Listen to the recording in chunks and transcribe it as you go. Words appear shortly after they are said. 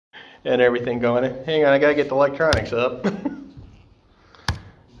and everything going. Hang on, I gotta get the electronics up.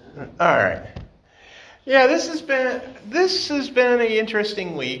 All right. Yeah, this has been an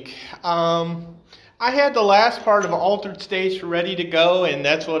interesting week. I had the last part of Altered States ready to go, and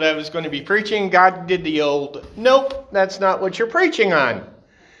that's what I was going to be preaching. God did the old, nope, that's not what you're preaching on.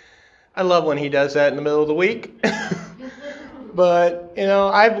 I love when he does that in the middle of the week. But,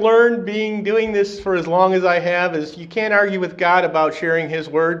 I've learned doing this for as long as I have is you can't argue with God about sharing his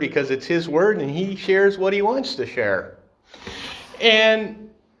word because it's his word and he shares what he wants to share.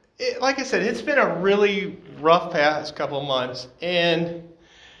 And like I said, it's been a really rough past couple of months. And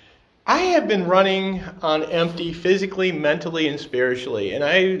I have been running on empty physically, mentally, and spiritually.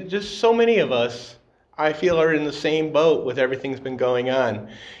 And so many of us, I feel, are in the same boat with everything that's been going on.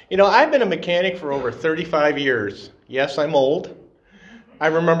 I've been a mechanic for over 35 years. Yes, I'm old. I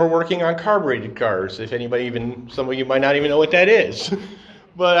remember working on carbureted cars. Some of you might not even know what that is.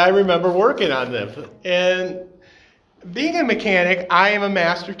 But I remember working on them. And being a mechanic, I am a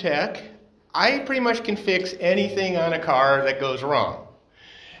master tech. I pretty much can fix anything on a car that goes wrong.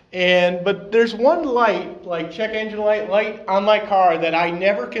 But there's one light, like check engine light on my car that I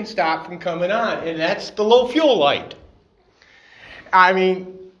never can stop from coming on, and that's the low fuel light.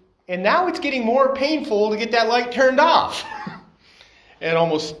 And now it's getting more painful to get that light turned off. And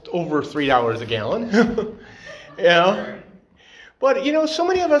almost over $3 a gallon. But, so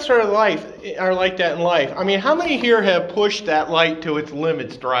many of us are like that in life. How many here have pushed that light to its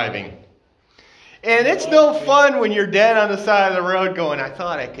limits driving? And it's no fun when you're dead on the side of the road going, I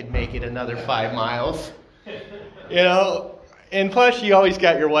thought I could make it another 5 miles. And plus you always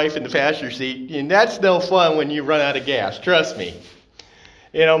got your wife in the passenger seat. And that's no fun when you run out of gas, trust me.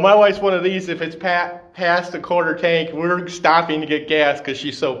 My wife's one of these, if it's past a quarter tank, we're stopping to get gas because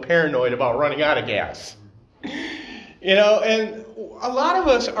she's so paranoid about running out of gas. And a lot of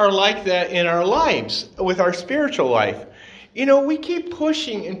us are like that in our lives, with our spiritual life. We keep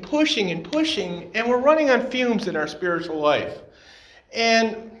pushing and pushing and pushing, and we're running on fumes in our spiritual life.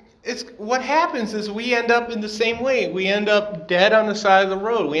 And what happens is we end up in the same way. We end up dead on the side of the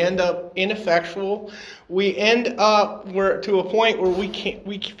road. We end up ineffectual. We end up to a point where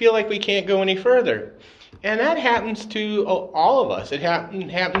we feel like we can't go any further. And that happens to all of us. It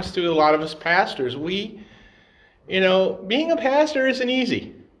happens to a lot of us pastors. Being a pastor isn't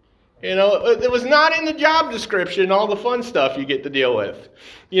easy. It was not in the job description, all the fun stuff you get to deal with.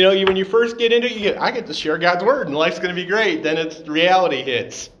 When you first get into it, I get to share God's word and life's going to be great. Then reality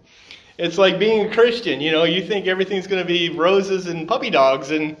hits. It's like being a Christian. You think everything's going to be roses and puppy dogs,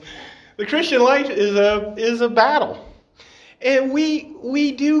 and the Christian life is a battle. And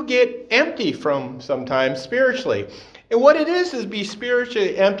we do get empty from sometimes spiritually. And what it is be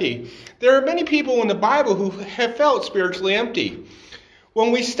spiritually empty. There are many people in the Bible who have felt spiritually empty.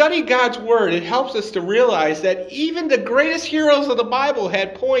 When we study God's word, it helps us to realize that even the greatest heroes of the Bible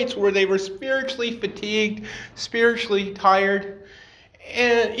had points where they were spiritually fatigued, spiritually tired.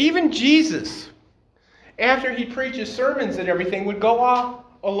 And even Jesus, after he preached his sermons and everything, would go off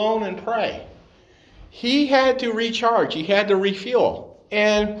alone and pray. He had to recharge. He had to refuel.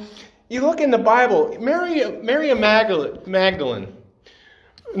 And you look in the Bible, Mary Magdalene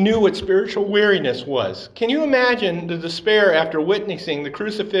knew what spiritual weariness was. Can you imagine the despair after witnessing the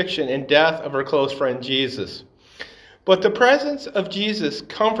crucifixion and death of her close friend Jesus? But the presence of Jesus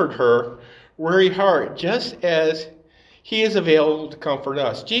comforted her weary heart, just as he is available to comfort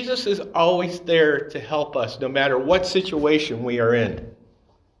us. Jesus is always there to help us, no matter what situation we are in.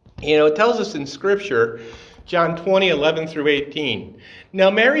 It tells us in Scripture, John 20:11 through 18. Now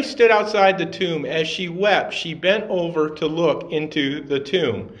Mary stood outside the tomb. As she wept, she bent over to look into the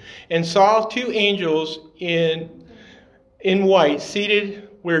tomb and saw 2 angels in white seated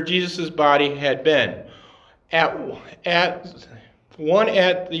where Jesus' body had been, at one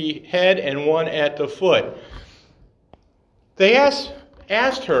at the head and one at the foot. They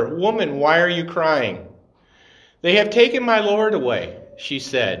asked her, "Woman, why are you crying?" "They have taken my Lord away," she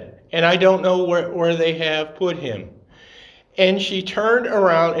said, "and I don't know where they have put him." And she turned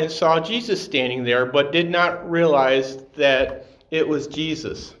around and saw Jesus standing there, but did not realize that it was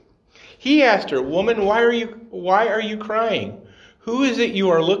Jesus. He asked her, "Woman, why are you crying? Who is it you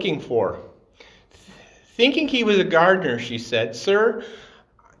are looking for?" Thinking he was a gardener, she said, "Sir,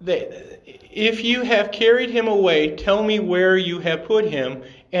 if you have carried him away, tell me where you have put him,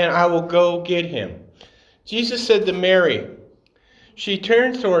 and I will go get him." Jesus said to Mary. She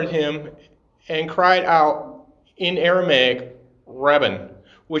turned toward him and cried out in Aramaic, "Rabban,"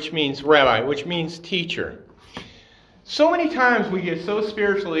 which means rabbi, which means teacher. So many times we get so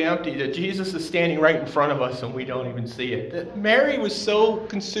spiritually empty that Jesus is standing right in front of us and we don't even see it. That Mary was so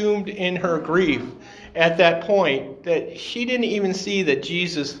consumed in her grief at that point that she didn't even see that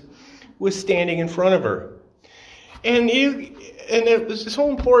Jesus was standing in front of her. And it was so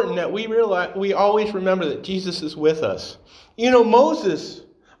important that we always remember that Jesus is with us. You know, Moses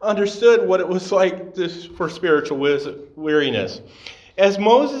understood what it was like for spiritual weariness. As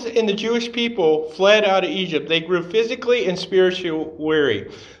Moses and the Jewish people fled out of Egypt, they grew physically and spiritually weary.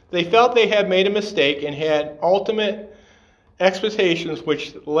 They felt they had made a mistake and had ultimate expectations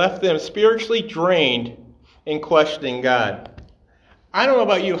which left them spiritually drained and questioning God. I don't know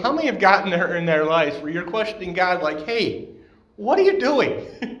about you. How many have gotten there in their lives where you're questioning God like, hey, what are you doing?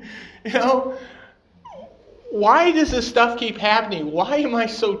 You know, why does this stuff keep happening? Why am I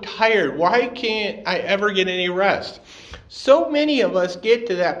so tired? Why can't I ever get any rest? So many of us get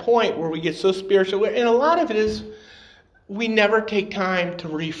to that point where we get so spiritual, and a lot of it is we never take time to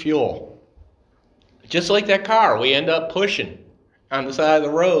refuel. Just like that car, we end up pushing on the side of the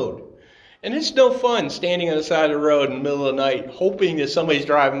road. And it's no fun standing on the side of the road in the middle of the night hoping that somebody's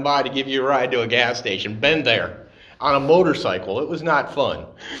driving by to give you a ride to a gas station. Been there on a motorcycle. It was not fun.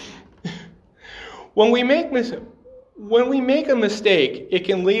 When we make a mistake, it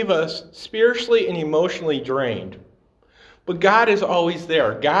can leave us spiritually and emotionally drained. But God is always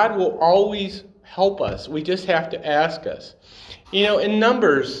there. God will always help us. We just have to ask us. You know, in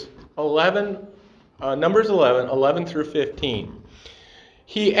Numbers 11 through 15,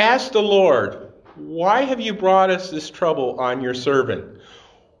 he asked the Lord, "Why have you brought us this trouble on your servant?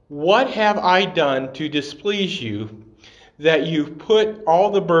 What have I done to displease you that you put all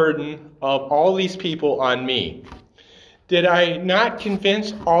the burden of all these people on me? Did I not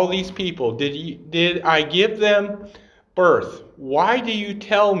convince all these people? Did I give them birth? Why do you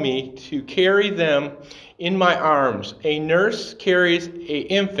tell me to carry them in my arms? A nurse carries an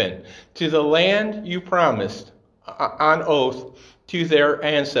infant to the land you promised on oath to their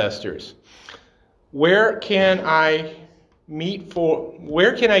ancestors. Where can I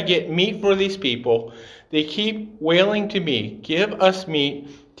get meat for these people? They keep wailing to me, 'Give us meat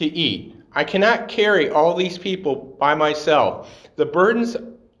to eat.' I cannot carry all these people by myself. The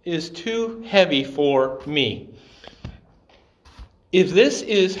burden is too heavy for me. If this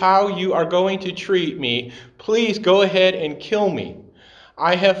is how you are going to treat me, please go ahead and kill me.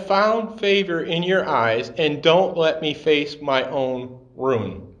 I have found favor in your eyes, and don't let me face my own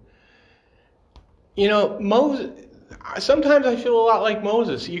ruin." You know, sometimes I feel a lot like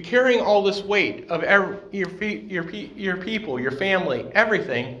Moses. You're carrying all this weight of your people, your family,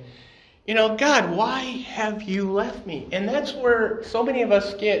 everything. You know, God, why have you left me? And that's where so many of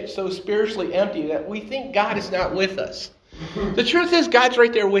us get so spiritually empty that we think God is not with us. The truth is, God's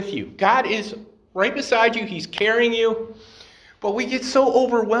right there with you. God is right beside you. He's carrying you. But we get so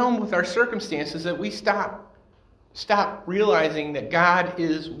overwhelmed with our circumstances that we stop realizing that God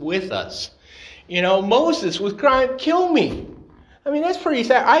is with us. You know, Moses was crying, "Kill me." I mean, that's pretty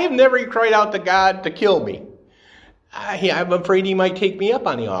sad. I have never cried out to God to kill me. I'm afraid he might take me up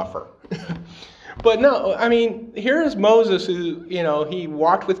on the offer. But no, I mean, here is Moses who, you know, he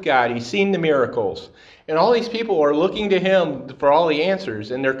walked with God. He's seen the miracles. And all these people are looking to him for all the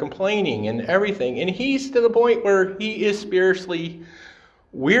answers. And they're complaining and everything. And he's to the point where he is spiritually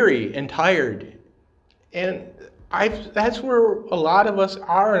weary and tired. And that's where a lot of us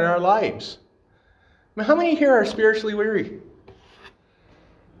are in our lives. I mean, how many here are spiritually weary?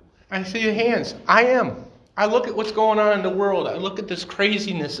 I see the hands. I am. I look at what's going on in the world. I look at this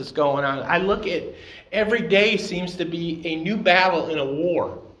craziness that's going on. I look at every day seems to be a new battle in a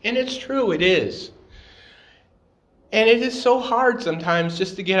war. And it's true, it is. And it is so hard sometimes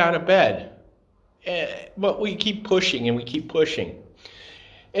just to get out of bed. But we keep pushing and we keep pushing.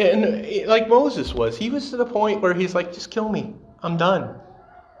 And like Moses was, he was to the point where he's like, "Just kill me. I'm done."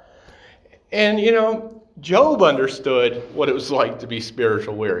 And, you know, Job understood what it was like to be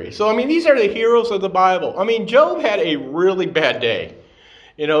spiritual weary. So, I mean, these are the heroes of the Bible. I mean, Job had a really bad day.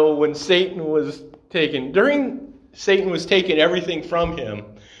 You know, when Satan was taking everything from him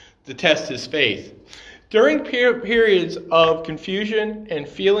to test his faith. During periods of confusion and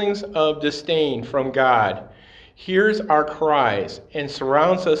feelings of disdain from God, hears our cries and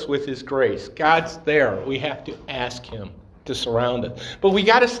surrounds us with his grace. God's there. We have to ask him to surround us. But we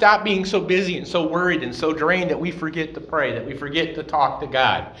got to stop being so busy and so worried and so drained that we forget to pray, that we forget to talk to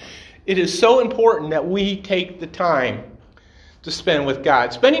God. It is so important that we take the time to spend with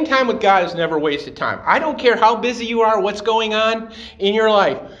God. Spending time with God is never wasted time. I don't care how busy you are, what's going on in your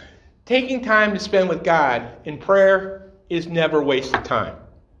life. Taking time to spend with God in prayer is never wasted time.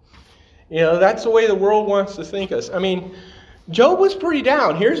 That's the way the world wants to think us. I mean, Job was pretty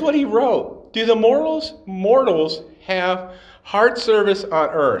down. Here's what he wrote. Do the mortals have hard service on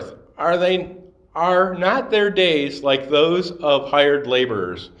earth? Are not their days like those of hired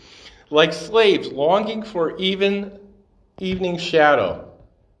laborers, like slaves longing for evening shadow,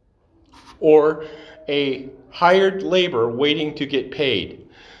 or a hired labor waiting to get paid?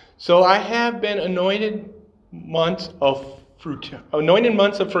 So I have been anointed months of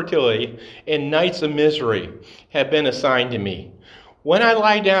fertility, and nights of misery have been assigned to me. When I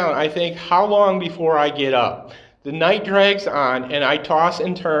lie down, I think, how long before I get up? The night drags on, and I toss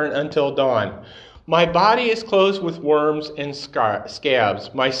and turn until dawn. My body is clothed with worms and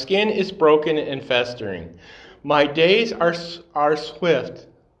scabs. My skin is broken and festering. My days are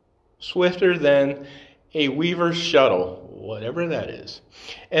swifter than a weaver's shuttle, whatever that is,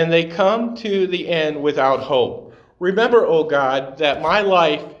 and they come to the end without hope. Remember, O God, that my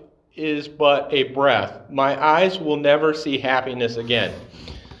life is but a breath. My eyes will never see happiness again.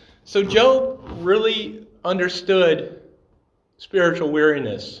 So Job really understood spiritual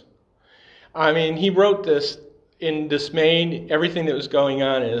weariness. I mean, he wrote this in dismay, everything that was going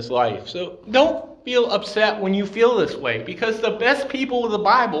on in his life. So don't feel upset when you feel this way, because the best people of the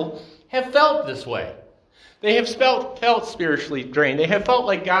Bible have felt this way. They have felt spiritually drained. They have felt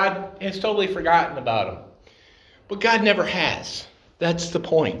like God has totally forgotten about them. But God never has. That's the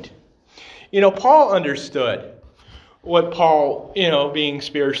point. Paul understood what Paul, being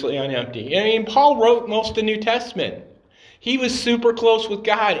spiritually unempty. I mean, Paul wrote most of the New Testament. He was super close with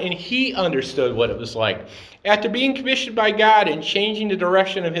God, and he understood what it was like. After being commissioned by God and changing the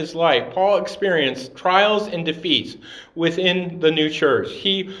direction of his life, Paul experienced trials and defeats within the new church.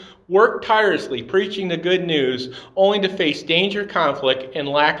 He worked tirelessly preaching the good news, only to face danger, conflict, and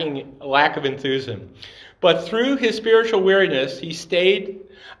lack of enthusiasm. But through his spiritual weariness, he stayed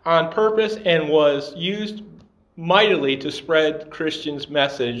on purpose and was used mightily to spread Christians'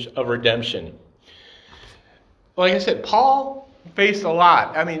 message of redemption. Like I said, Paul faced a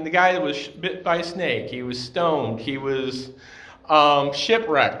lot. I mean, the guy that was bit by a snake, he was stoned, he was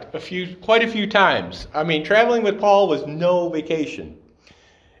shipwrecked quite a few times. I mean, traveling with Paul was no vacation.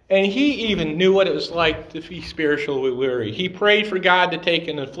 And he even knew what it was like to be spiritually weary. He prayed for God to take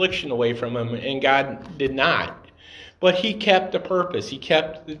an affliction away from him, and God did not. But he kept the purpose. He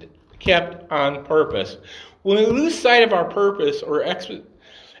kept on purpose. When we lose sight of our purpose or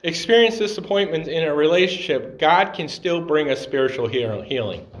experience disappointment in a relationship, God can still bring us spiritual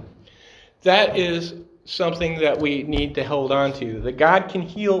healing. That is something that we need to hold on to. That God can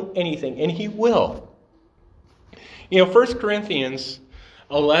heal anything, and he will. 1 Corinthians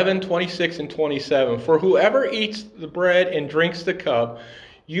 11:26 and 27. For whoever eats the bread and drinks the cup,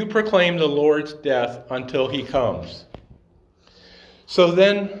 you proclaim the Lord's death until he comes. So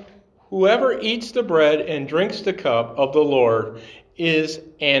then, whoever eats the bread and drinks the cup of the Lord is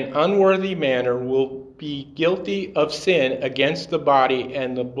an unworthy manner will be guilty of sin against the body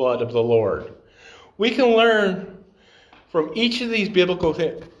and the blood of the Lord. We can learn from each of these biblical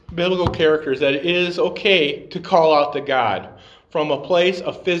characters that it is okay to call out to God from a place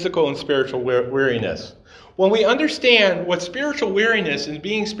of physical and spiritual weariness. When we understand what spiritual weariness and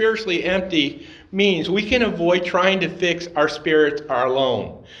being spiritually empty means, we can avoid trying to fix our spirits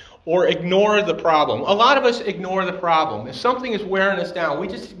alone or ignore the problem. A lot of us ignore the problem. If something is wearing us down, we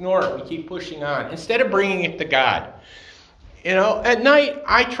just ignore it. We keep pushing on instead of bringing it to God. At night,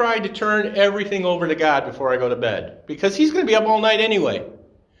 I try to turn everything over to God before I go to bed because he's going to be up all night anyway.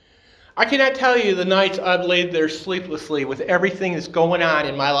 I cannot tell you the nights I've laid there sleeplessly with everything that's going on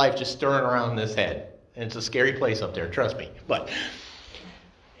in my life just stirring around in this head. And it's a scary place up there, trust me.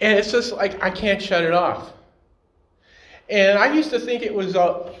 And it's just like I can't shut it off. And I used to think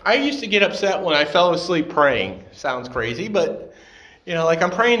I used to get upset when I fell asleep praying. Sounds crazy, but like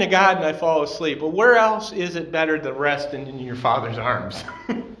I'm praying to God and I fall asleep. But where else is it better to rest than in your Father's arms?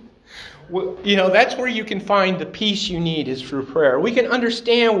 That's where you can find the peace you need is through prayer. We can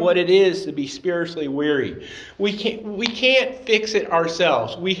understand what it is to be spiritually weary. We can't fix it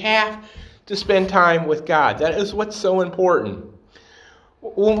ourselves. We have to spend time with God. That is what's so important.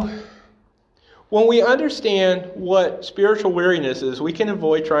 When we understand what spiritual weariness is, we can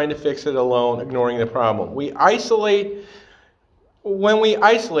avoid trying to fix it alone, ignoring the problem. When we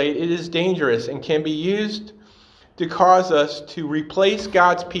isolate, it is dangerous and can be used to cause us to replace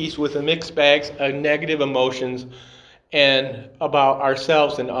God's peace with a mixed bag of negative emotions and about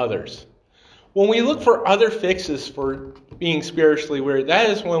ourselves and others. When we look for other fixes for being spiritually weary, that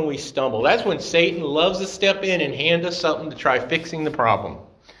is when we stumble. That's when Satan loves to step in and hand us something to try fixing the problem.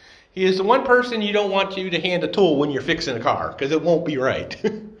 He is the one person you don't want you to hand a tool when you're fixing a car, because it won't be right.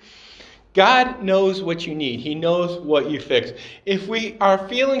 God knows what you need. He knows what you fix. If we are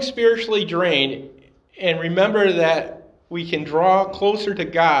feeling spiritually drained, and remember that we can draw closer to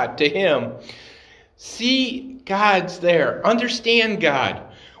God, to Him, see God's there. Understand God.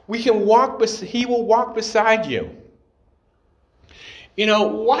 We can walk. He will walk beside you. You know,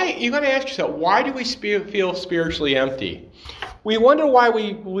 why? You're going to ask yourself, why do we feel spiritually empty? We wonder why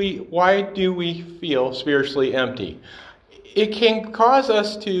do we feel spiritually empty? It can cause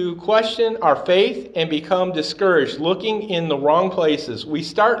us to question our faith and become discouraged, looking in the wrong places. We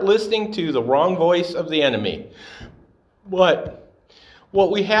start listening to the wrong voice of the enemy. But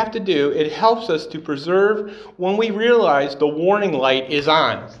what we have to do, it helps us to preserve when we realize the warning light is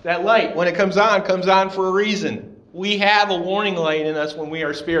on. That light, when it comes on for a reason. We have a warning light in us when we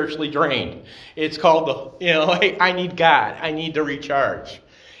are spiritually drained. It's called hey, I need God. I need to recharge.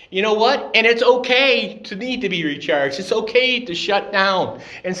 You know what? And it's okay to need to be recharged. It's okay to shut down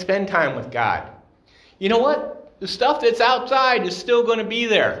and spend time with God. You know what? The stuff that's outside is still going to be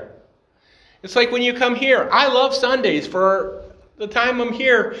there. It's like when you come here. I love Sundays for the time I'm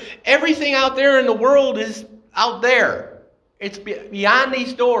here. Everything out there in the world is out there. It's beyond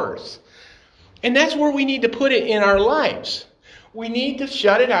these doors. And that's where we need to put it in our lives. We need to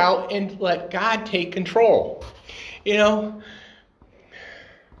shut it out and let God take control. You know,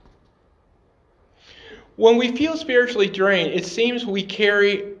 when we feel spiritually drained, it seems we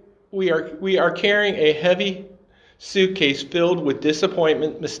are carrying a heavy suitcase filled with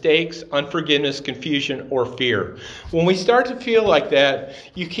disappointment, mistakes, unforgiveness, confusion, or fear. When we start to feel like that,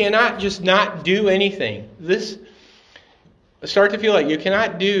 you cannot just not do anything. Start to feel like you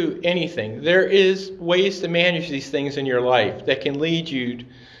cannot do anything. There is ways to manage these things in your life that can lead you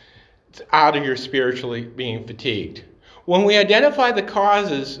out of your spiritually being fatigued. When we identify the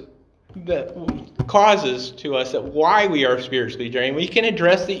causes to us that why we are spiritually drained, we can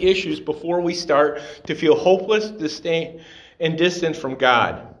address the issues before we start to feel hopeless, distant, and distant from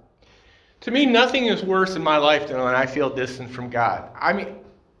God. To me, nothing is worse in my life than when I feel distant from God. I mean,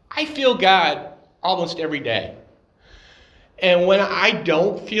 I feel God almost every day. And when I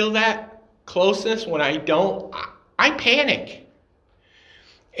don't feel that closeness, I panic.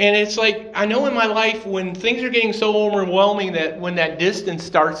 And it's like, I know in my life when things are getting so overwhelming that when that distance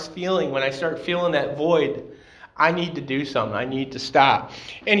starts feeling, when I start feeling that void, I need to do something. I need to stop.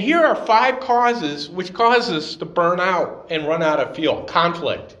 And here are 5 causes which cause us to burn out and run out of fuel.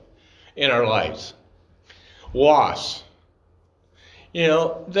 Conflict in our lives. Loss. You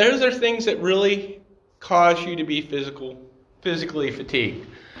know, those are things that really cause you to be physically fatigued.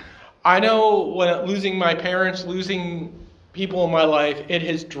 I know when losing my parents, losing people in my life, it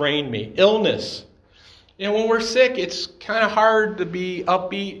has drained me. Illness. You know, when we're sick, it's kind of hard to be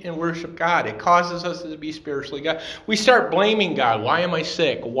upbeat and worship God. It causes us to be spiritually God. We start blaming God. Why am I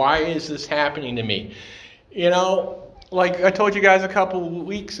sick? Why is this happening to me? You know, like I told you guys a couple of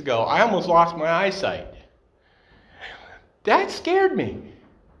weeks ago, I almost lost my eyesight. That scared me.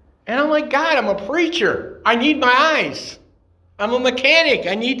 And I'm like, God, I'm a preacher. I need my eyes. I'm a mechanic.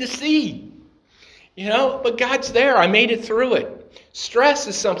 I need to see. You know, but God's there. I made it through it. Stress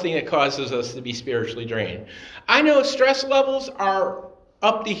is something that causes us to be spiritually drained. I know stress levels are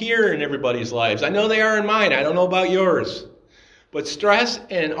up to here in everybody's lives. I know they are in mine. I don't know about yours. But stress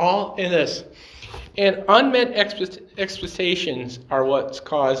and all in this. And unmet expectations are what's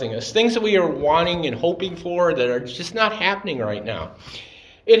causing us. Things that we are wanting and hoping for that are just not happening right now.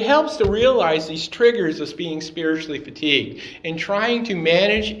 It helps to realize these triggers of being spiritually fatigued and trying to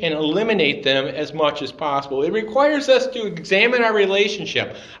manage and eliminate them as much as possible. It requires us to examine our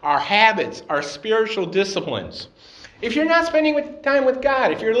relationship, our habits, our spiritual disciplines. If you're not spending time with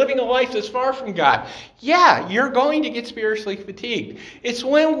God, if you're living a life that's far from God, yeah, you're going to get spiritually fatigued. It's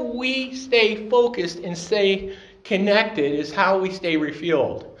when we stay focused and stay connected is how we stay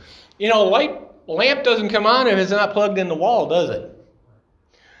refueled. You know, a lamp doesn't come on if it's not plugged in the wall, does it?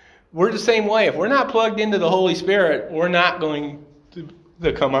 We're the same way. If we're not plugged into the Holy Spirit, we're not going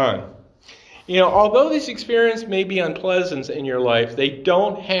to come on. You know, although this experience may be unpleasant in your life, they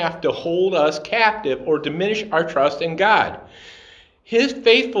don't have to hold us captive or diminish our trust in God. His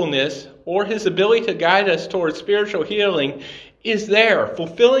faithfulness or His ability to guide us towards spiritual healing is there,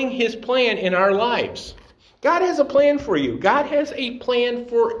 fulfilling His plan in our lives. God has a plan for you. God has a plan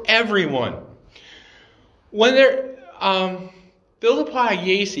for everyone. Philippi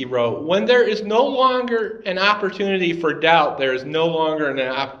Yancey wrote, when there is no longer an opportunity for doubt, there is no longer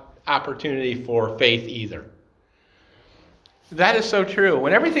an opportunity for faith either. That is so true.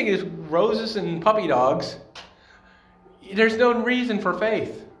 When everything is roses and puppy dogs, there's no reason for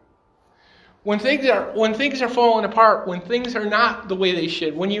faith. When things are falling apart, when things are not the way they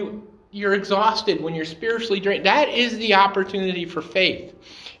should, when you you're exhausted, when you're spiritually drained, that is the opportunity for faith.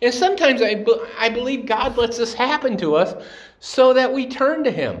 And sometimes I believe God lets this happen to us so that we turn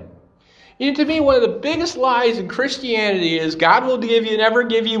to him. You know, to me, one of the biggest lies in Christianity is God will never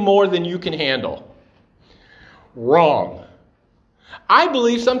give you more than you can handle. Wrong. I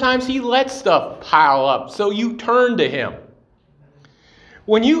believe sometimes he lets stuff pile up so you turn to him.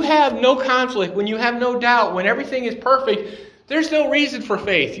 When you have no conflict, when you have no doubt, when everything is perfect, there's no reason for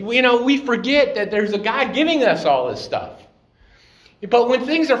faith. You know, we forget that there's a God giving us all this stuff. But when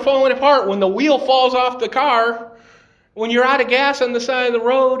things are falling apart, when the wheel falls off the car, when you're out of gas on the side of the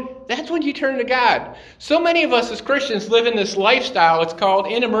road, that's when you turn to God. So many of us as Christians live in this lifestyle. It's called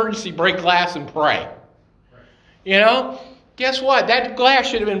in emergency, break glass and pray. You know, guess what? That glass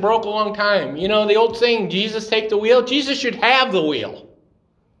should have been broke a long time. You know, the old saying, Jesus take the wheel. Jesus should have the wheel.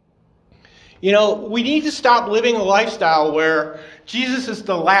 You know, we need to stop living a lifestyle where Jesus is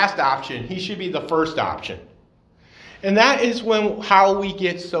the last option. He should be the first option. And that is how we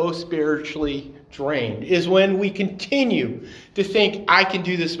get so spiritually drained, is when we continue to think, I can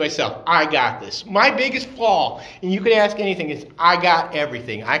do this myself. I got this. My biggest flaw, and you can ask anything, is I got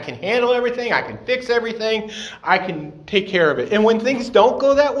everything. I can handle everything. I can fix everything. I can take care of it. And when things don't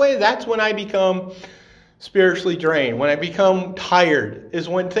go that way, that's when I become spiritually drained. When I become tired is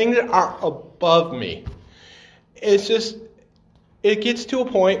when things are above me. It gets to a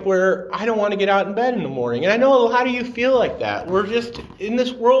point where I don't want to get out in bed in the morning. And I know, how do you feel like that? We're just in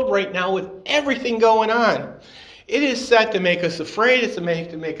this world right now with everything going on. It is set to make us afraid. It's to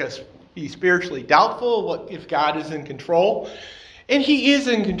make us be spiritually doubtful of if God is in control. And he is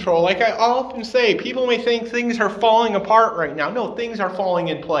in control. Like I often say, people may think things are falling apart right now. No, things are falling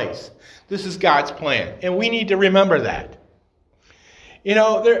in place. This is God's plan. And we need to remember that. You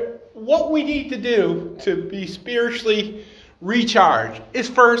know, what we need to do to be spiritually recharged is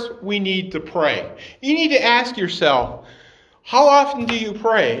first we need to pray. You need to ask yourself, how often do you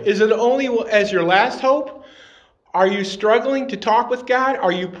pray? Is it only as your last hope? Are you struggling to talk with God?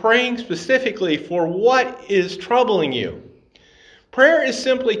 Are you praying specifically for what is troubling you? Prayer is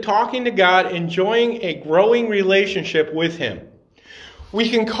simply talking to God, enjoying a growing relationship with him. We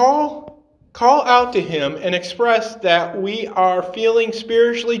can call out to him and express that we are feeling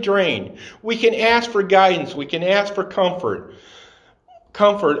spiritually drained. We can ask for guidance. We can ask for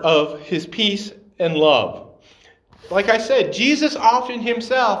comfort of his peace and love. Like I said, Jesus often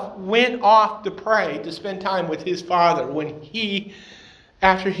himself went off to pray, to spend time with his Father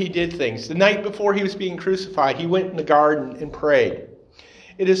after he did things. The night before he was being crucified, he went in the garden and prayed.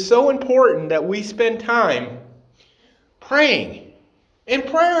 It is so important that we spend time praying. And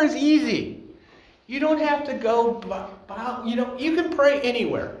prayer is easy. You don't have to go, you can pray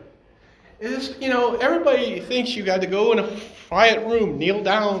anywhere. Everybody thinks you got to go in a quiet room, kneel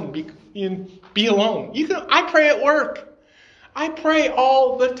down, be alone. I pray at work. I pray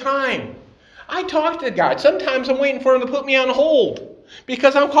all the time. I talk to God. Sometimes I'm waiting for him to put me on hold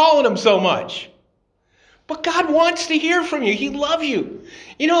because I'm calling him so much. But God wants to hear from you. He loves you.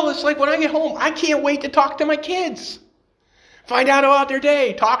 You know, it's like when I get home, I can't wait to talk to my kids. Find out about their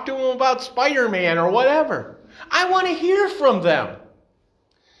day. Talk to them about Spider-Man or whatever. I want to hear from them.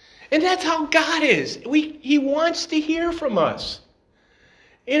 And that's how God is. He wants to hear from us.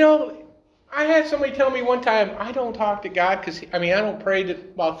 You know, I had somebody tell me one time, I don't talk to God I don't pray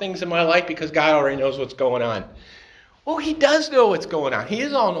about things in my life because God already knows what's going on. Well, he does know what's going on. He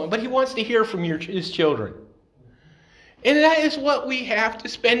is all-knowing, but he wants to hear from his children. And that is what we have to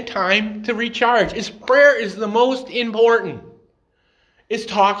spend time to recharge. Prayer is the most important. It's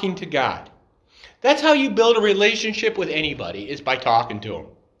talking to God. That's how you build a relationship with anybody, is by talking to them.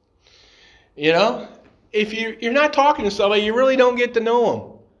 You know, if you're not talking to somebody, you really don't get to know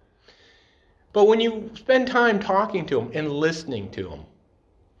them. But when you spend time talking to them and listening to them,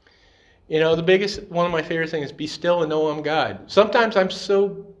 you know, one of my favorite things is be still and know I'm God. Sometimes I'm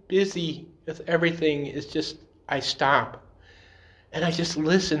so busy with everything, it's just, I stop and I just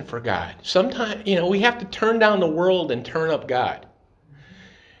listen for God. Sometimes, you know, we have to turn down the world and turn up God.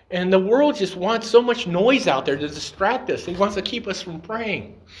 And the world just wants so much noise out there to distract us. It wants to keep us from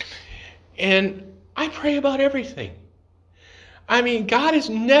praying. And I pray about everything. I mean, God is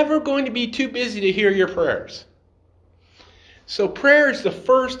never going to be too busy to hear your prayers. So prayer is the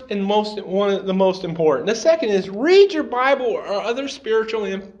first and one of the most important. The second is read your Bible or other spiritual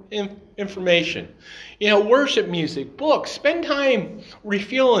information. You know, worship music, books. Spend time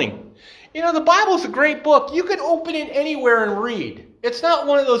refueling. You know, the Bible is a great book. You can open it anywhere and read. It's not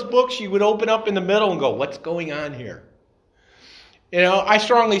one of those books you would open up in the middle and go, what's going on here? You know, I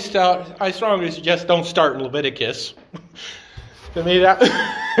strongly suggest don't start in Leviticus. To me,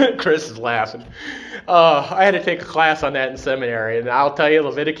 that Chris is laughing. I had to take a class on that in seminary, and I'll tell you,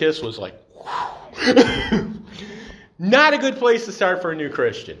 Leviticus was like, not a good place to start for a new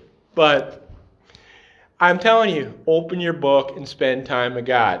Christian. But I'm telling you, open your book and spend time with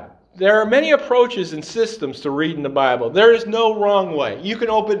God. There are many approaches and systems to reading the Bible. There is no wrong way. You can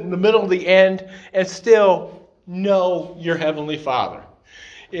open in the middle, the end, and still know your Heavenly Father.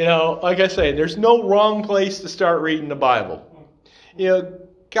 You know, like I say, there's no wrong place to start reading the Bible. You know,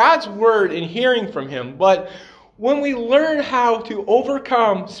 God's Word and hearing from Him. But when we learn how to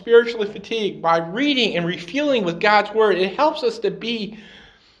overcome spiritual fatigue by reading and refueling with God's Word, it helps us to be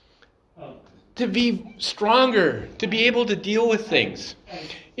stronger, to be able to deal with things.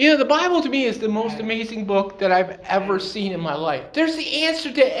 You know, the Bible to me is the most amazing book that I've ever seen in my life. There's the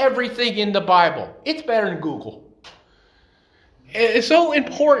answer to everything in the Bible. It's better than Google. It's so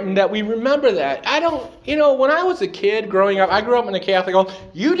important that we remember that. When I was a kid growing up, I grew up in a Catholic home.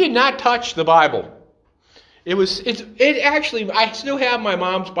 You did not touch the Bible. I still have my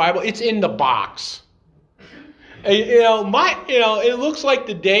mom's Bible. It's in the box. It looks like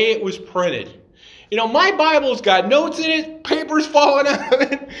the day it was printed. You know, my Bible's got notes in it, papers falling out of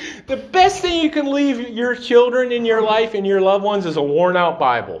it. The best thing you can leave your children in your life and your loved ones is a worn out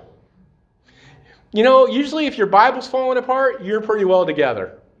Bible. You know, usually if your Bible's falling apart, you're pretty well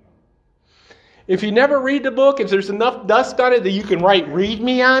together. If you never read the book, if there's enough dust on it that you can write "read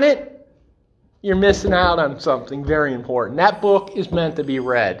me" on it, you're missing out on something very important. That book is meant to be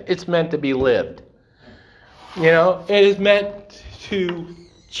read. It's meant to be lived. You know, it is meant to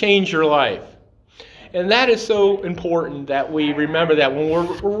change your life. And that is so important that we remember that when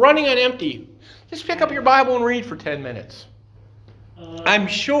we're running on empty, just pick up your Bible and read for 10 minutes. I'm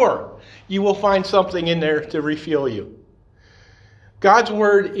sure you will find something in there to refuel you. God's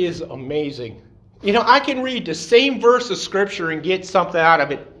Word is amazing. You know, I can read the same verse of Scripture and get something out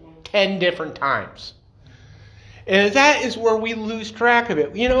of it 10 different times. And that is where we lose track of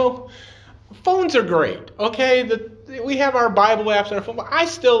it. You know, phones are great, okay? We have our Bible apps on our phone, but I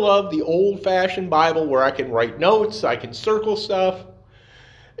still love the old-fashioned Bible where I can write notes, I can circle stuff.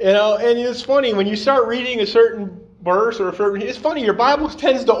 You know, and it's funny, when you start reading a certain verse it's funny, your Bible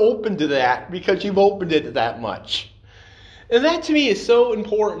tends to open to that because you've opened it that much. And that to me is so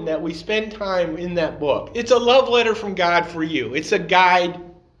important that we spend time in that book. It's a love letter from God for you. It's a guide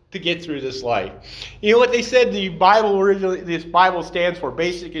to get through this life. You know what they said this Bible stands for?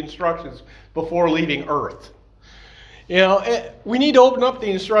 Basic instructions before leaving Earth. You know, we need to open up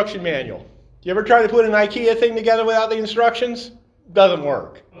the instruction manual. You ever try to put an IKEA thing together without the instructions? Doesn't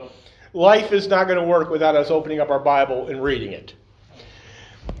work. Life is not going to work without us opening up our Bible and reading it.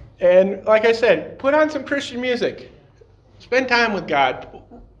 And like I said, put on some Christian music. Spend time with God.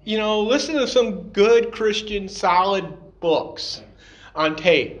 You know, listen to some good Christian, solid books on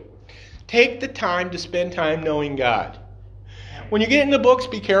tape. Take the time to spend time knowing God. When you get into books,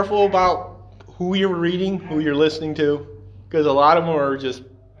 be careful about who you're reading, who you're listening to, because a lot of them are just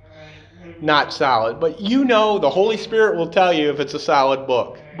not solid. But you know, the Holy Spirit will tell you if it's a solid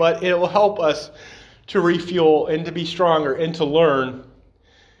book. But it will help us to refuel and to be stronger and to learn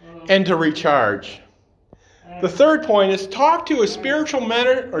and to recharge. The third point is talk to a spiritual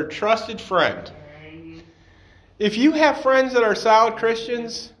mentor or trusted friend. If you have friends that are solid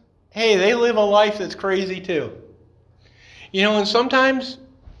Christians, hey, they live a life that's crazy too. You know, and sometimes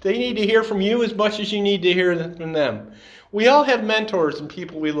they need to hear from you as much as you need to hear from them. We all have mentors and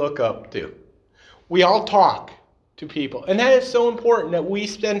people we look up to. We all talk to people. And that is so important that we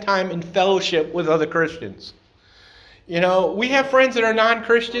spend time in fellowship with other Christians. You know, we have friends that are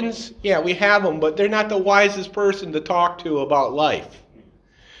non-Christians. Yeah, we have them, but they're not the wisest person to talk to about life.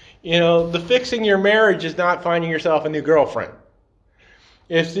 You know, the fixing your marriage is not finding yourself a new girlfriend.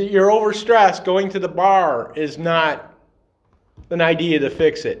 If you're overstressed, going to the bar is not an idea to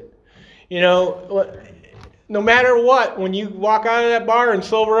fix it. You know, no matter what, when you walk out of that bar and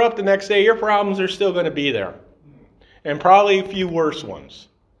sober up the next day, your problems are still going to be there. And probably a few worse ones.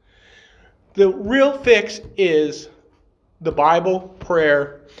 The real fix is the Bible,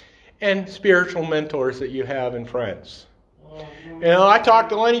 prayer, and spiritual mentors that you have and friends. You know, I talk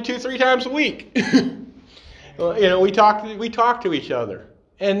to Lenny 2-3 times a week. You know, we talk to each other.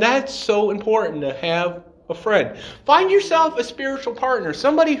 And that's so important to have a friend. Find yourself a spiritual partner,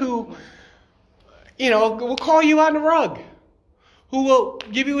 somebody who, you know, will call you on the rug, who will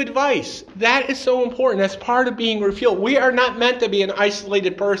give you advice. That is so important. That's part of being refueled. We are not meant to be an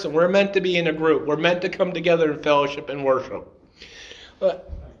isolated person. We're meant to be in a group. We're meant to come together in fellowship and worship.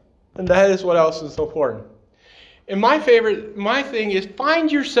 And that is what else is so important. And my thing is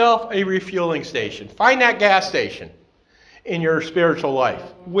find yourself a refueling station. Find that gas station. in your spiritual life?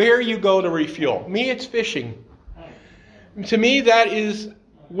 Where you go to refuel? Me, it's fishing. To me, that is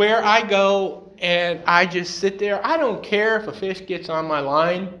where I go and I just sit there. I don't care if a fish gets on my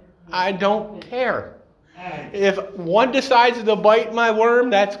line. I don't care. If one decides to bite my worm,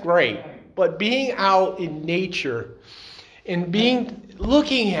 that's great. But being out in nature and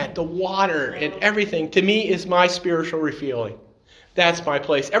looking at the water and everything, to me, is my spiritual refueling. That's my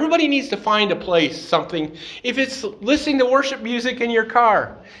place. Everybody needs to find a place, something. If it's listening to worship music in your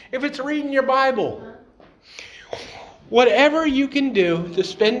car, if it's reading your Bible, whatever you can do to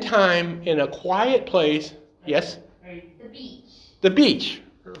spend time in a quiet place. Yes? The beach. The beach.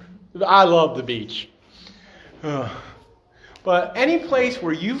 I love the beach. But any place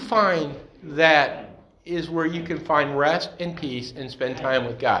where you find that is where you can find rest and peace and spend time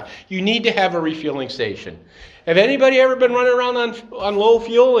with God. You need to have a refueling station. Have anybody ever been running around on low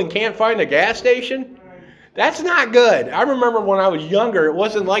fuel and can't find a gas station? That's not good. I remember when I was younger, it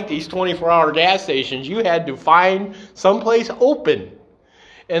wasn't like these 24-hour gas stations. You had to find someplace open.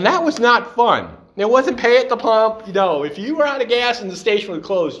 And that was not fun. It wasn't pay at the pump. No, if you were out of gas and the station was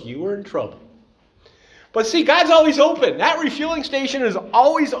closed, you were in trouble. But see, God's always open. That refueling station is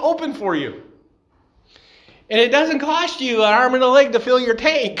always open for you. And it doesn't cost you an arm and a leg to fill your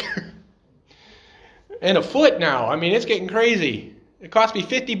tank. And a foot now. I mean, it's getting crazy. It cost me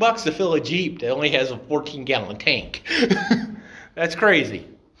 $50 to fill a Jeep that only has a 14-gallon tank. That's crazy.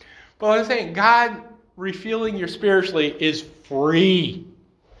 But I'm saying, God refueling you spiritually is free.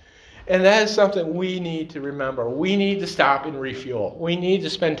 And that is something we need to remember. We need to stop and refuel. We need to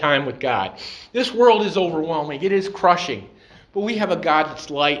spend time with God. This world is overwhelming. It is crushing. But we have a God that's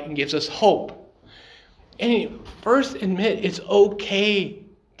light and gives us hope. And first admit it's okay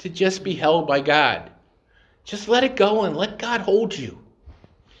to just be held by God. Just let it go and let God hold you.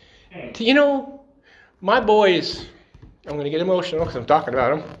 You know, my boys, I'm going to get emotional because I'm talking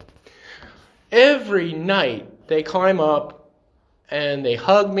about them. Every night they climb up and they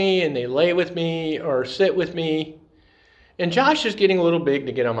hug me and they lay with me or sit with me. And Josh is getting a little big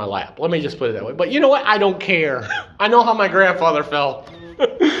to get on my lap. Let me just put it that way. But you know what? I don't care. I know how my grandfather felt.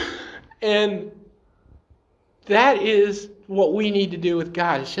 And that is what we need to do with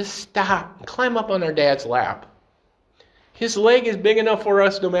God, is just stop and climb up on our dad's lap. His leg is big enough for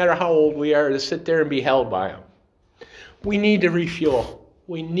us, no matter how old we are, to sit there and be held by him. We need to refuel.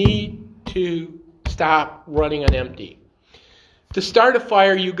 We need to stop running on empty. To start a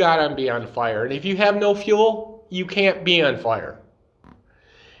fire, you got to be on fire. And if you have no fuel, you can't be on fire.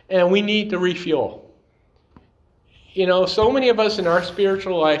 And we need to refuel. You know, so many of us in our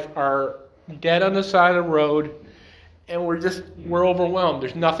spiritual life are dead on the side of the road, and we're overwhelmed.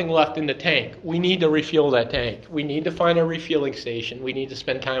 There's nothing left in the tank. We need to refuel that tank. We need to find a refueling station. We need to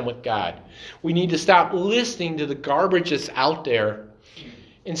spend time with God. We need to stop listening to the garbage that's out there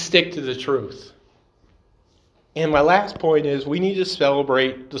and stick to the truth. And my last point is we need to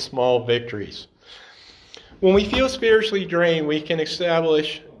celebrate the small victories. When we feel spiritually drained, we can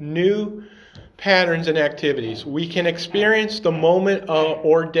establish new patterns and activities. We can experience the moment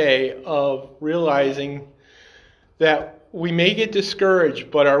or day of realizing that we may get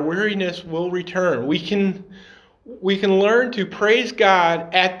discouraged, but our weariness will return. We can learn to praise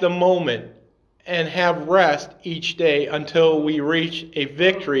God at the moment and have rest each day until we reach a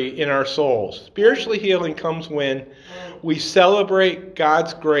victory in our souls. Spiritual healing comes when we celebrate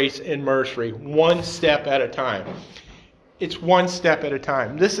God's grace and mercy one step at a time. It's one step at a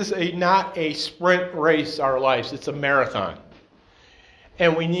time. This is not a sprint race, our lives. It's a marathon.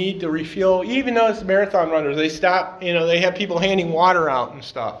 And we need to refuel. Even though it's marathon runners, they stop, they have people handing water out and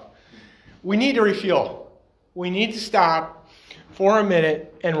stuff. We need to refuel. We need to stop for a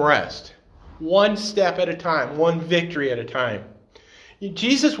minute and rest. One step at a time, one victory at a time.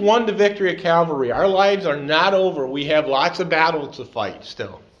 Jesus won the victory at Calvary. Our lives are not over. We have lots of battles to fight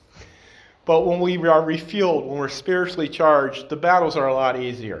still. But when we are refueled, when we're spiritually charged, the battles are a lot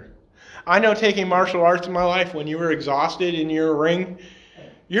easier. I know taking martial arts in my life, when you were exhausted in your ring,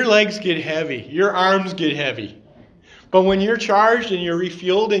 your legs get heavy, your arms get heavy. But when you're charged and you're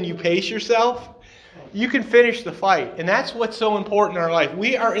refueled and you pace yourself, you can finish the fight. And that's what's so important in our life.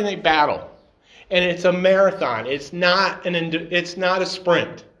 We are in a battle. And it's a marathon. It's not a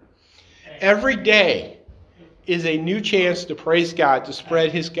sprint. Every day is a new chance to praise God, to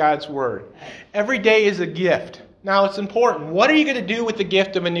spread God's word. Every day is a gift. Now, it's important. What are you going to do with the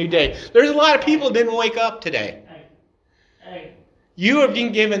gift of a new day? There's a lot of people who didn't wake up today. You have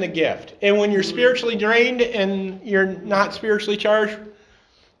been given a gift. And when you're spiritually drained and you're not spiritually charged,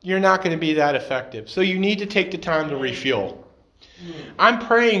 you're not going to be that effective. So you need to take the time to refuel. I'm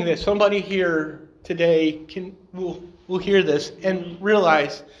praying that somebody here today will hear this and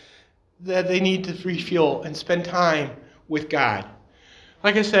realize that they need to refuel and spend time with God.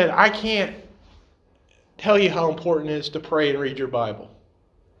 Like I said, I can't tell you how important it is to pray and read your Bible.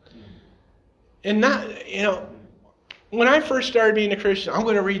 And not, when I first started being a Christian, I'm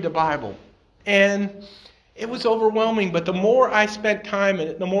going to read the Bible. And it was overwhelming, but the more I spent time in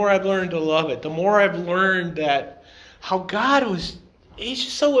it, the more I've learned to love it. The more I've learned that how God was, it's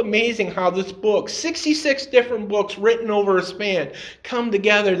just so amazing how this book, 66 different books written over a span, come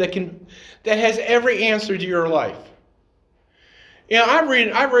together that has every answer to your life. I read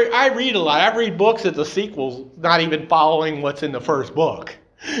a lot. I read books that the sequel's not even following what's in the first book.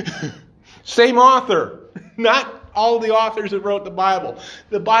 Same author, not all the authors that wrote the Bible.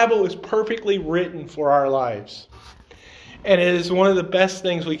 The Bible is perfectly written for our lives. And it is one of the best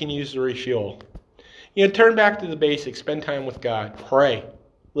things we can use to refuel. Turn back to the basics. Spend time with God. Pray.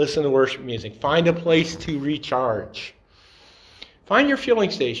 Listen to worship music. Find a place to recharge. Find your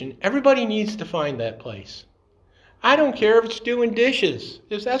fueling station. Everybody needs to find that place. I don't care if it's doing dishes.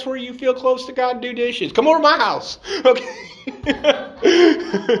 If that's where you feel close to God, do dishes. Come over to my house. Okay.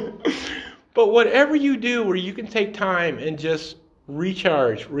 But whatever you do where you can take time and just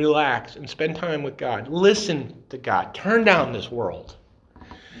recharge, relax, and spend time with God. Listen to God. Turn down this world.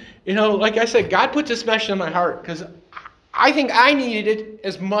 Like I said, God put this message in my heart because I think I needed it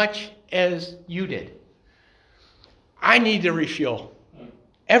as much as you did. I need to refuel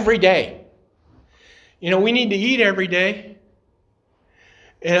every day. We need to eat every day.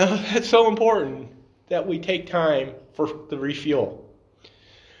 That's so important that we take time for the refuel.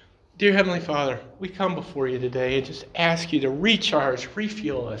 Dear Heavenly Father, we come before you today and just ask you to recharge,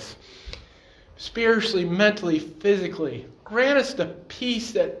 refuel us. Spiritually, mentally, physically. Grant us the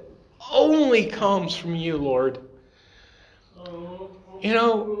peace that only comes from you, Lord.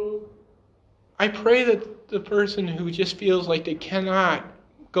 I pray that the person who just feels like they cannot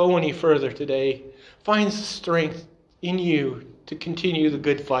go any further today finds the strength in you to continue the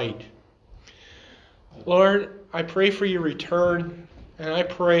good fight. Lord, I pray for your return, and I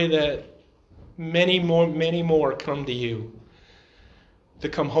pray that many more come to you to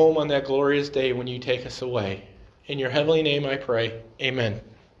come home on that glorious day when you take us away. In your heavenly name I pray. Amen.